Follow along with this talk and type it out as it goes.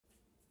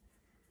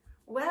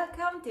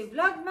welcome to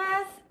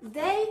Vlogmas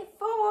Day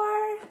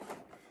 4.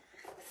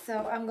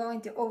 So I'm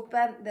going to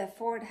open the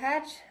fourth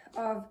hatch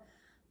of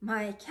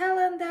my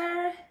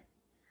calendar.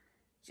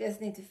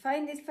 Just need to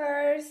find it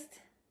first.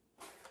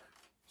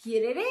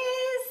 Here it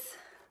is.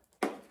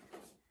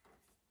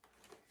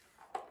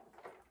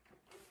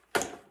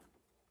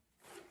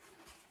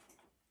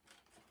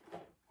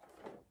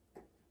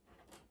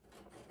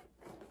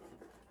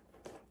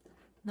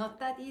 Not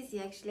that easy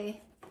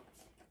actually.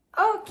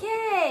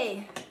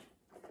 Okay.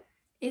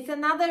 It's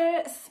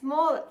another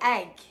small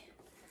egg.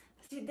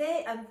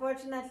 Today,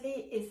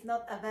 unfortunately, is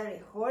not a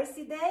very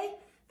horsey day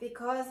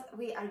because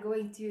we are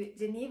going to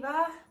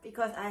Geneva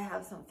because I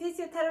have some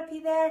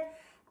physiotherapy there.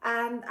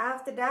 And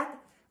after that,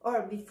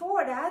 or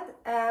before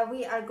that,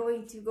 we are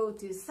going to go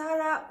to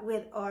Zara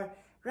with our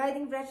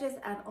Ridingbreeches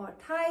and our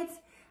tights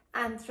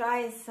and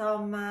try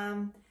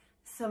some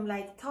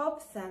like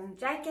tops and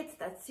jackets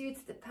that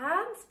suits the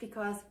pants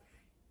because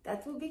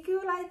that will be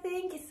cool, I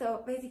think.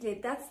 So basically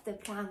that's the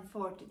plan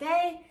for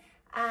today.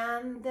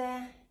 And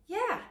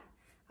yeah,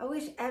 I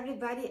wish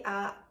everybody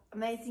an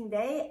amazing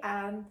day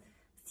and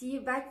see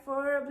you back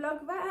for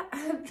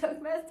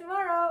Vlogmas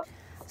tomorrow.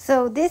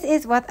 So this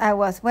is what I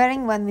was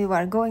wearing when we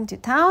were going to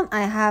town.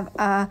 I have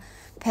a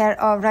pair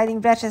of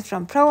Ridingbreeches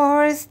from Pro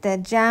Horse, the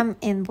Jam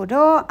in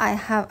Bordeaux. I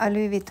have a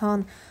Louis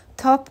Vuitton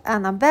top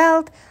and a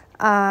belt,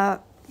 a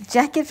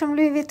jacket from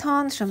Louis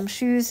Vuitton, some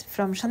shoes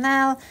from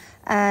Chanel,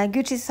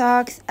 Gucci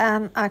socks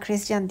and a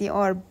Christian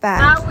Dior bag.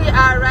 Now we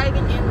are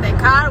riding in the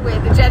car with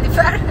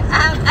Jennifer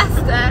and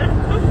Esther,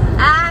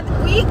 and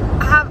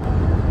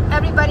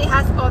everybody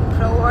has on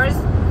Pro Horse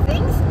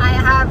things. I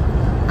have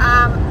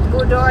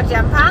Bordeaux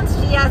jam pants.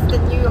 She has the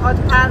new hot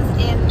pants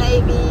in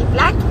navy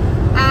black,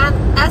 and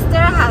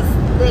Esther has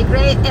the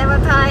grey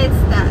Eva tights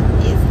that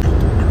is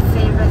like a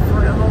favorite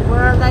for the whole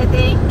world, I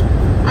think,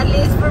 at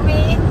least for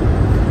me.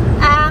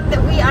 And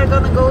we are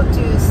gonna go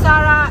to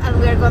Zara and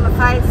we are gonna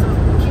find some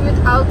cute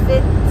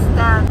outfits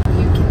that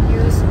you can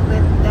use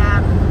with the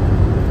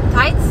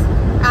tights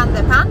and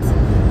the pants,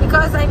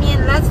 because I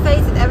mean, let's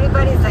face it,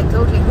 everybody is like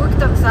totally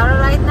hooked on Zara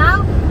right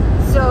now.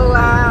 So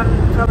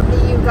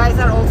probably you guys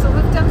are also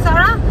hooked on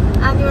Zara,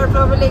 and you're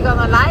probably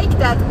gonna like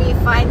that we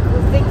find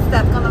cool things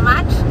that gonna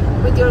match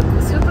with your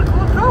super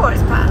cool Pro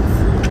Horse pants.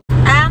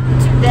 And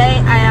today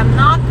I am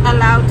not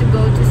allowed to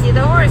go to see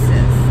the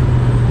horses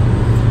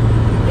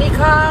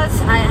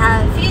because I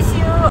have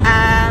physio,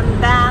 and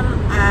then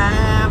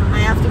I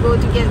have to go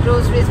to get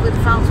groceries with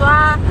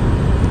Francois,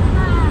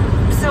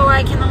 so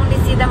I can only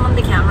see them on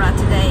the camera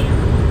today.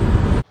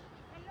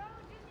 Hello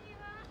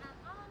Geneva, and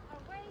on our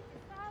way to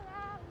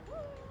Zara.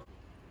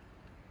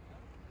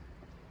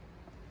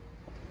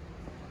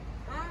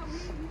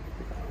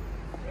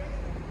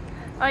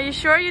 Are you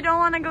sure you don't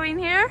want to go in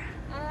here?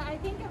 I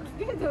think I'm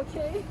good,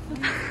 okay?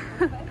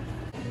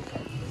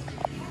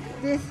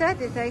 This set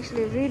is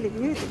actually really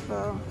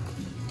beautiful.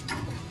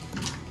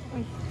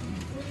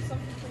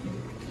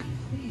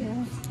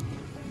 Yeah.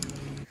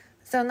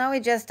 So now we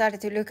just started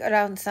to look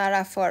around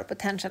Zara for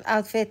potential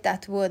outfit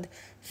that would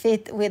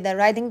fit with the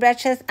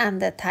Ridingbreeches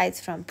and the tights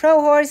from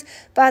Pro Horse,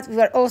 but we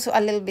were also a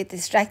little bit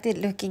distracted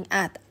looking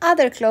at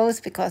other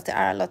clothes because there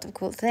are a lot of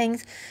cool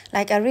things.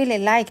 Like I really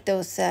like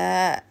those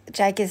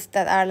jackets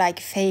that are like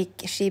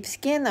fake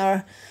sheepskin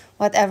or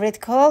whatever it's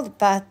called,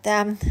 but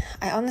I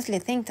honestly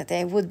think that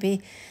they would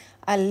be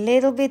a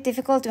little bit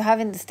difficult to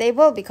have in the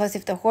stable, because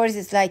if the horse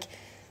is like,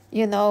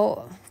 you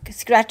know,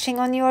 scratching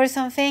on you or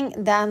something,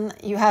 then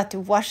you have to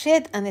wash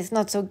it, and it's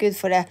not so good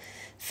for the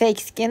fake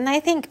skin, I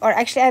think. Or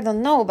actually, I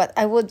don't know, but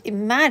I would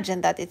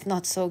imagine that it's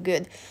not so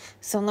good.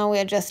 So now we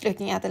are just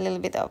looking at a little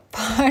bit of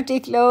party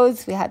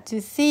clothes we had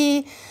to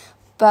see,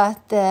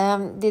 but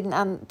didn't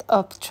end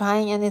up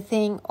trying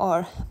anything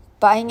or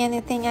buying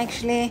anything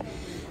actually.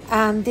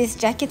 And this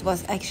jacket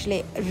was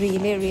actually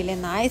really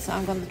nice, so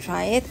I'm going to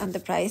try it. And the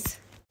price.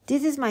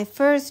 This is my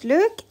first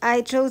look.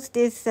 I chose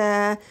this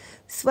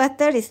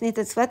sweater, this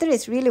knitted sweater.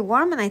 It's really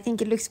warm and I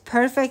think it looks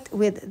perfect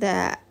with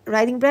the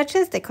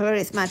Ridingbreeches. The color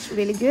is matched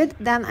really good.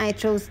 Then I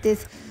chose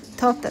this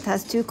top that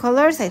has two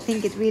colors. I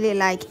think it really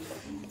like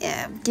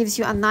gives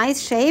you a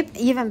nice shape.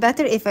 Even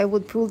better if I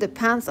would pull the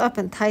pants up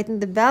and tighten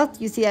the belt.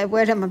 You see I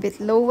wear them a bit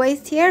low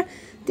waist here.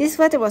 This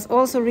sweater was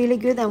also really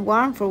good and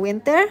warm for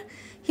winter.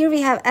 Here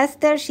we have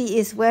Esther. She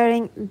is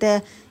wearing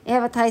the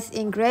Eva tights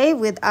in gray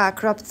with a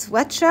cropped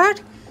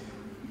sweatshirt.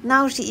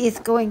 Now she is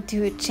going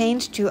to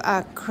change to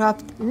a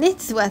cropped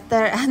knit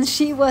sweater, and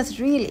she was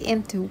really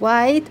into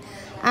white,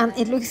 and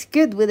it looks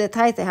good with the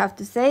tights, I have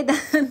to say.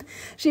 Then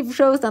she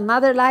chose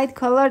another light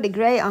color, the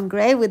gray on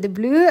gray with the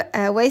blue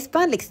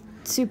waistband, looks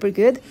super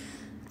good.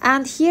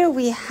 And here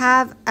we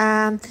have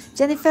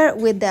Jennifer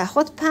with the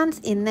hot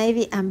pants in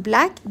navy and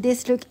black.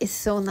 This look is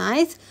so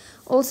nice.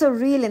 Also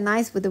really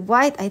nice with the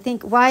white. I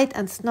think white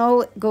and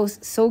snow goes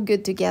so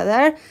good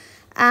together.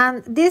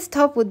 And this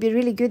top would be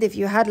really good if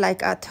you had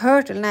like a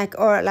turtleneck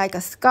or like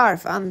a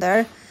scarf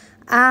under.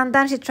 And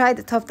then she tried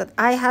the top that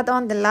I had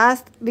on the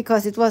last,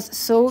 because it was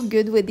so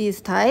good with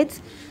these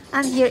tights.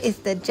 And here is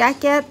the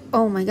jacket.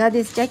 Oh my god,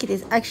 this jacket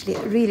is actually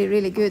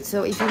really good.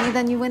 So if you need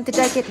a new winter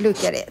jacket,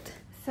 look at it.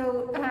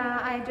 So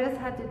I just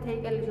had to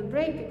take a little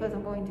break because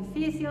I'm going to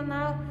physio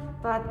now.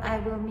 But I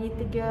will meet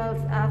the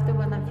girls after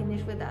when I'm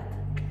finished with that.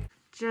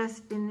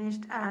 Just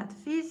finished at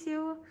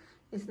physio.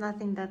 It's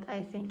nothing that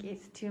I think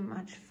is too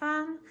much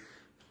fun,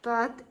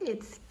 but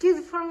it's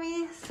good for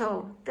me.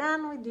 So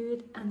then we do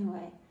it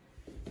anyway.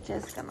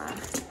 Just gonna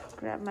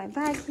grab my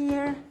bag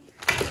here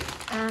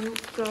and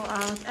go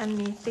out and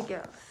meet the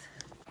girls.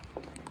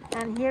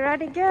 And here are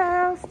the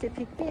girls to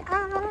pick me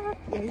up.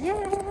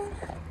 Yeah.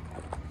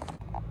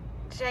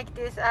 Check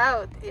this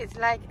out. It's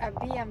like a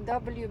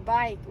BMW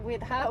bike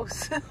with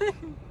house.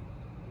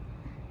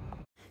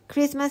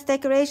 Christmas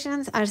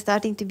decorations are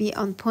starting to be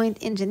on point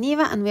in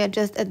Geneva, and we are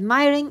just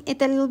admiring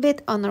it a little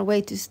bit on our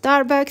way to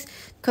Starbucks,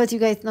 because you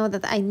guys know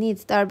that I need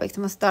Starbucks.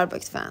 I'm a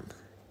Starbucks fan.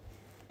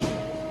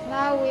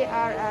 Now we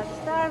are at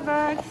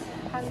Starbucks.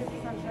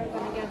 100% sure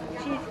gonna get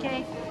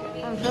cheesecake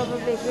and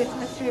probably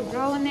Christmas tree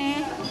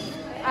brownie.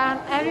 And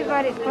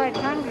everybody's quite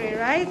hungry,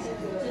 right?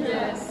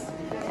 Yes.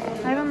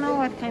 I don't know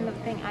what kind of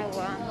thing I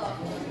want.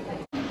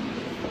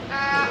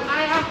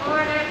 I have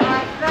ordered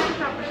a French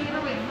cappuccino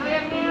with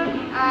soya milk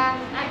and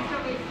extra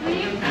with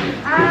cream,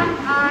 and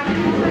a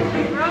Christmas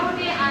tree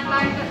brownie and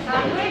like a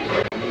sandwich.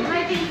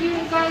 I think you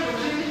guys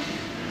do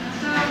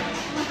the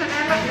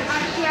mozzarella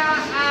focaccia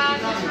and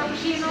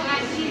cappuccino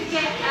and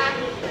cheesecake and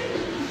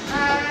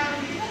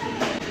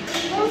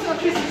also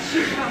Christmas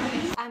tree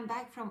brownie. I'm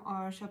back from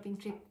our shopping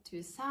trip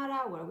to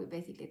Zara, where we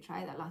basically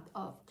tried a lot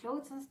of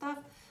clothes and stuff.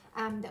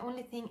 The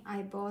only thing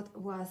I bought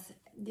was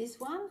this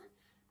one,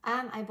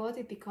 and I bought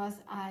it because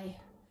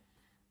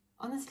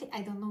honestly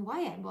I don't know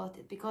why I bought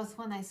it, because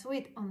when I saw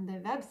it on the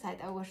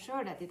website I was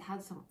sure that it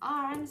had some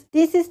arms.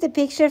 This is the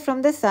picture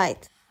from the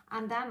site.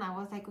 And then I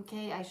was like,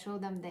 okay, I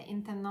showed them the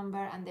intent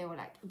number and they were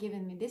like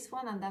giving me this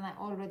one, and then I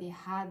already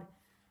had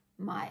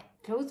my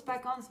clothes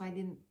back on, so I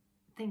didn't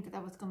think that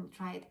I was going to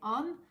try it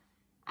on.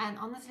 And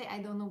honestly I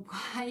don't know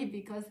why,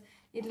 because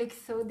it looks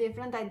so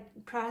different.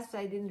 Perhaps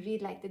I didn't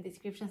read like the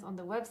descriptions on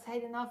the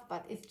website enough,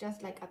 but it's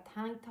just like a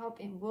tank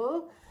top in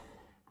wool.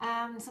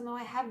 So now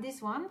I have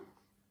this one.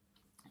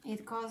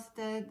 It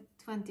costed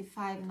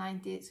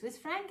 25.90 Swiss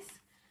francs,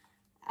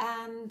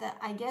 and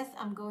I guess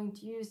I'm going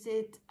to use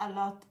it a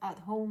lot at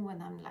home when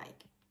I'm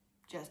like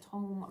just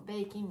home or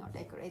baking or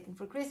decorating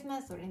for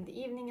Christmas or in the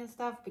evening and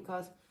stuff,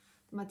 because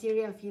the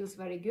material feels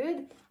very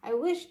good. I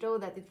wish though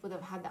that it would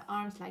have had the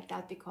arms like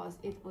that, because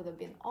it would have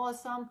been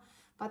awesome,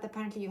 but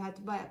apparently you had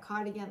to buy a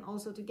cardigan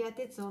also to get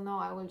it. So now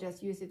I will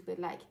just use it with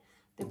like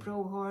the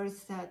Pro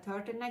Horse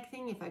turtleneck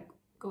thing. If I'm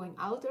going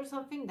out or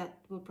something, that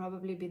will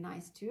probably be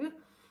nice too.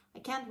 I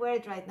can't wear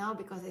it right now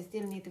because I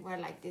still need to wear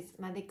like this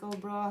medical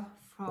bra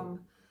from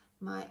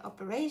my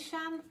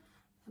operation,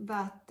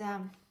 but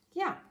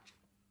yeah,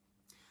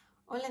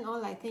 all in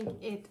all I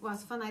think it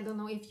was fun. I don't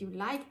know if you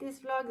like this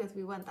vlog that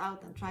we went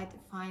out and tried to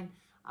find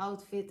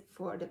outfit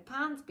for the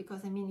pants,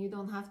 because I mean you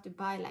don't have to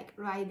buy like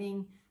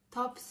riding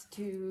tops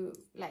to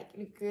like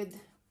look good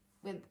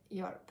with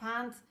your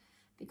pants,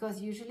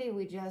 because usually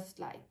we just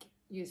like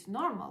use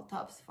normal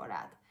tops for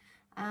that.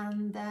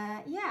 And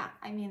yeah,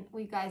 I mean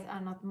we guys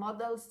are not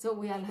models, so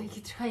we are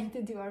like trying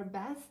to do our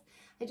best.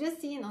 I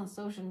just seen on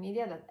social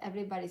media that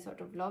everybody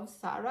sort of loves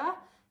Zara,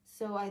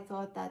 so I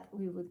thought that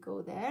we would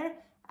go there.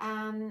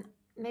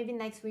 Maybe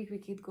next week we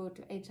could go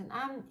to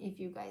H&M if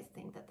you guys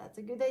think that that's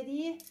a good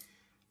idea.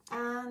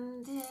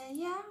 And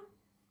yeah,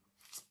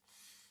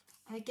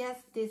 I guess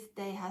this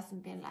day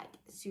hasn't been like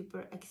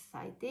super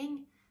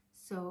exciting,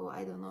 so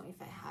I don't know if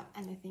I have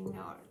anything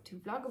more to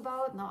vlog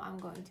about. Now I'm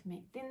going to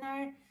make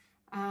dinner.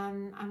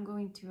 I'm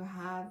going to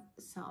have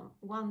some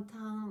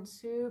wonton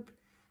soup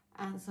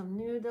and some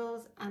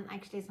noodles and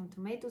actually some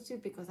tomato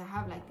soup, because I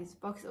have like this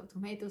box of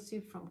tomato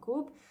soup from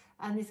Coop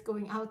and it's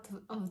going out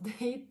of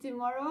date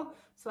tomorrow,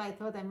 so I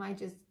thought I might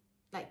just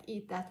like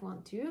eat that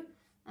one too.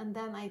 And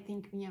then I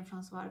think me and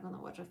Francois are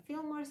gonna watch a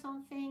film or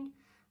something.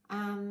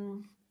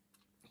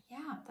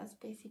 Yeah, that's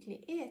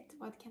basically it.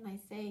 What can I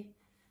say?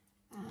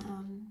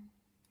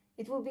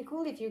 It would be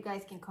cool if you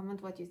guys can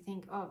comment what you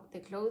think of the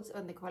clothes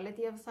and the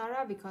quality of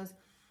Zara, because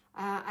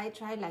I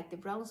tried like the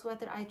brown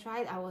sweater I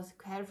was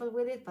careful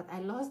with it, but I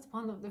lost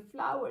one of the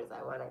flowers.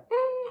 I was like,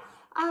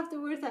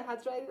 afterwards I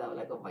had tried it, I was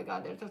like, oh my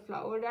god, there's a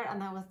flower there.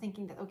 And I was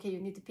thinking that, okay, you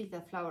need to pick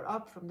that flower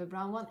up from the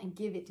brown one and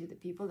give it to the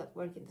people that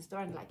work in the store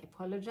and like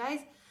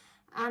apologize.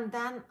 And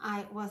then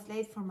I was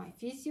late for my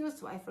physio,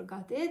 so I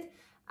forgot it.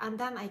 And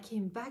then I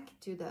came back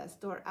to the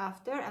store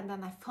after, and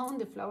then I found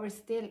the flowers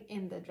still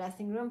in the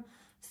dressing room.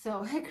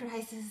 So a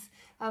crisis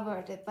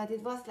averted. But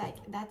it was like,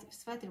 that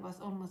sweater was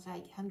almost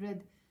like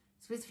 100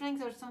 Swiss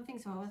francs or something.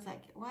 So I was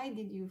like, why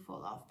did you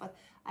fall off? But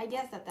I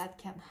guess that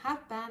can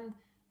happen.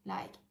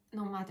 Like,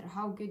 no matter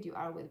how good you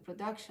are with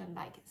production,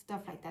 like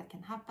stuff like that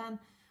can happen.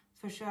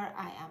 For sure,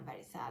 I am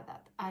very sad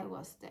that I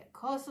was the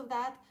cause of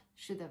that.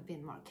 Should have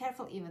been more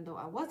careful, even though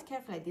I was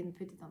careful. I didn't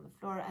put it on the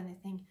floor or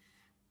anything.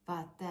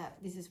 But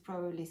this is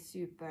probably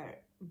super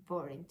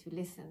boring to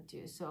listen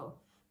to. So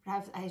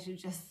perhaps I should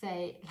just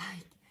say,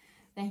 like,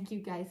 thank you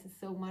guys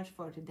so much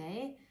for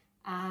today.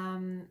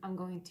 I'm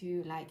going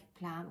to like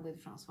plan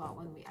with Francois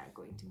when we are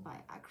going to buy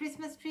a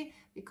Christmas tree,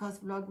 because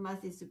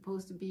Vlogmas is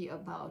supposed to be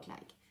about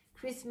like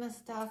Christmas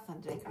stuff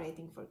and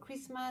decorating for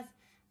Christmas,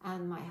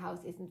 and my house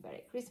isn't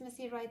very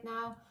Christmassy right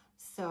now,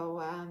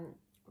 so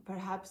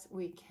perhaps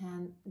we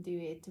can do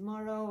it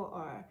tomorrow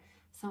or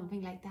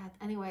something like that.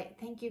 Anyway,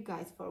 thank you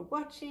guys for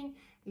watching.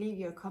 Leave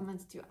your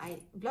comments to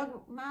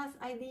Vlogmas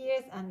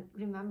ideas, and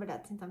remember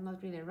that since I'm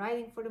not really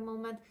writing for the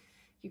moment,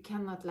 you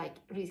cannot like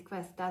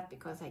request that,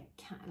 because I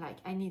can't, like,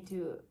 I need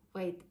to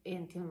wait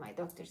until my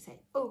doctor say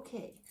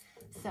okay.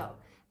 So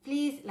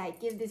please like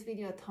give this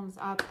video a thumbs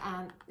up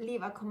and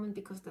leave a comment,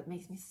 because that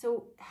makes me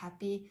so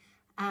happy,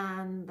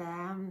 and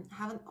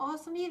have an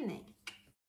awesome evening.